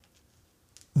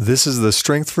This is the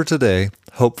Strength for Today,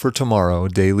 Hope for Tomorrow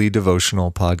daily devotional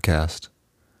podcast.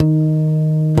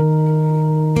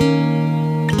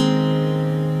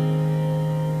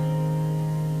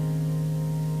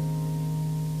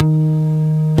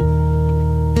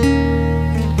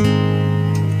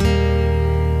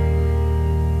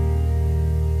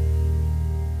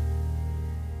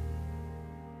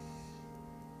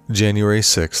 January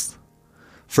 6th,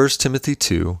 1 Timothy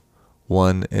 2,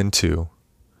 1 and 2.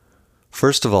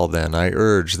 First of all, then, I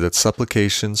urge that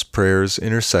supplications, prayers,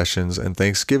 intercessions, and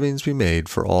thanksgivings be made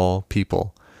for all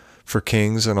people, for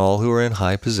kings and all who are in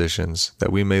high positions,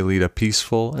 that we may lead a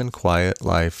peaceful and quiet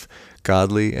life,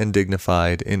 godly and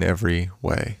dignified in every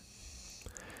way.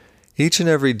 Each and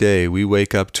every day we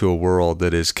wake up to a world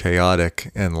that is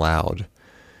chaotic and loud.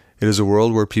 It is a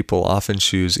world where people often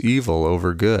choose evil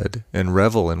over good and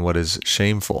revel in what is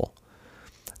shameful.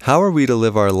 How are we to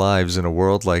live our lives in a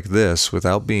world like this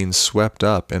without being swept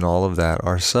up in all of that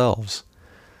ourselves?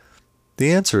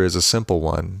 The answer is a simple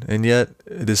one, and yet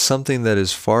it is something that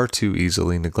is far too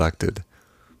easily neglected.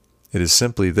 It is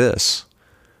simply this: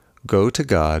 go to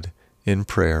God in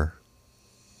prayer.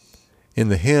 In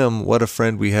the hymn, What a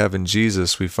Friend We Have in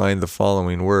Jesus, we find the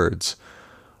following words: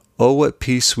 "Oh, what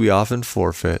peace we often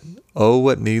forfeit, oh,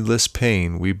 what needless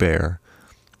pain we bear,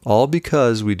 all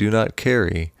because we do not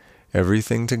carry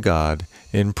everything to God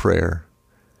in prayer."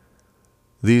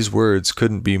 These words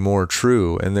couldn't be more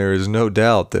true, and there is no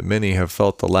doubt that many have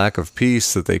felt the lack of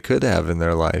peace that they could have in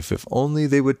their life if only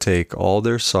they would take all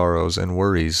their sorrows and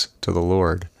worries to the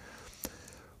Lord.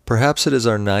 Perhaps it is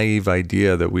our naive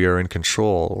idea that we are in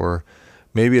control, or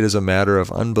maybe it is a matter of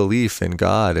unbelief in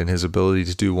God and His ability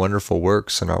to do wonderful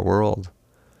works in our world.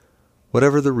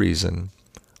 Whatever the reason,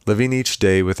 living each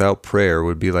day without prayer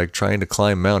would be like trying to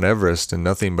climb Mount Everest in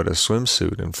nothing but a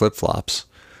swimsuit and flip-flops.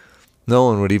 No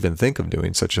one would even think of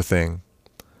doing such a thing.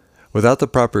 Without the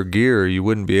proper gear, you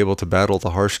wouldn't be able to battle the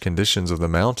harsh conditions of the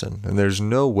mountain, and there's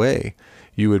no way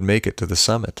you would make it to the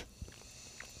summit.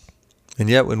 And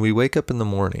yet, when we wake up in the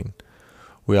morning,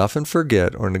 we often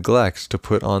forget or neglect to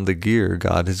put on the gear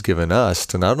God has given us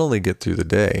to not only get through the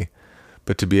day,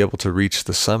 but to be able to reach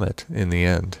the summit in the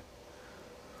end.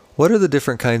 What are the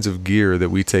different kinds of gear that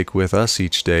we take with us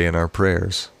each day in our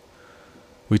prayers?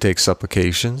 We take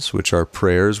supplications, which are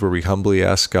prayers where we humbly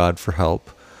ask God for help.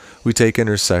 We take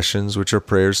intercessions, which are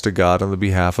prayers to God on the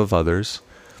behalf of others.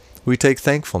 We take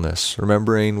thankfulness,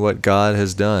 remembering what God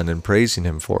has done and praising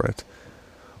Him for it.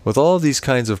 With all of these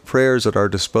kinds of prayers at our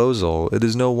disposal, it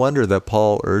is no wonder that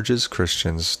Paul urges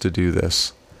Christians to do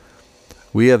this.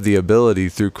 We have the ability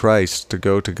through Christ to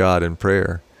go to God in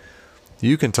prayer.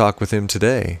 You can talk with Him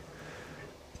today.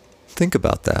 Think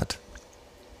about that.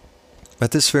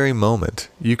 At this very moment,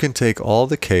 you can take all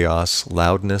the chaos,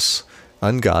 loudness,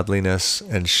 ungodliness,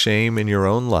 and shame in your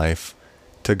own life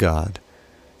to God,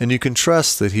 and you can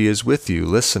trust that He is with you,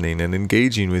 listening and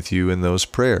engaging with you in those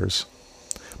prayers.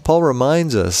 Paul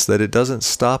reminds us that it doesn't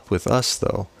stop with us,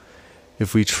 though.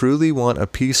 If we truly want a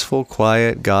peaceful,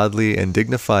 quiet, godly, and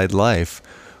dignified life,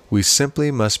 we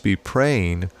simply must be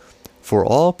praying for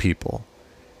all people,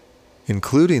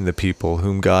 including the people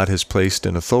whom God has placed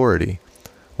in authority,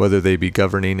 whether they be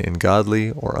governing in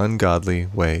godly or ungodly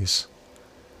ways.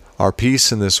 Our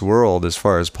peace in this world, as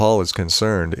far as Paul is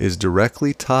concerned, is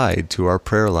directly tied to our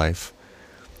prayer life.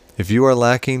 If you are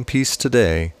lacking peace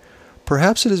today,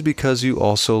 perhaps it is because you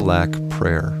also lack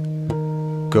prayer.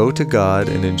 Go to God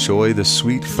and enjoy the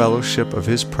sweet fellowship of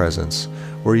His presence,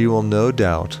 where you will no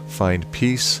doubt find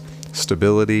peace,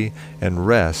 stability, and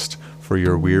rest for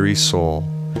your weary soul,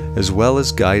 as well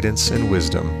as guidance and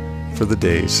wisdom for the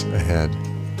days ahead.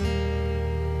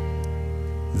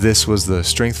 This was the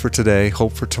Strength for Today,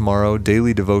 Hope for Tomorrow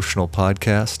daily devotional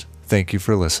podcast. Thank you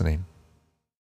for listening.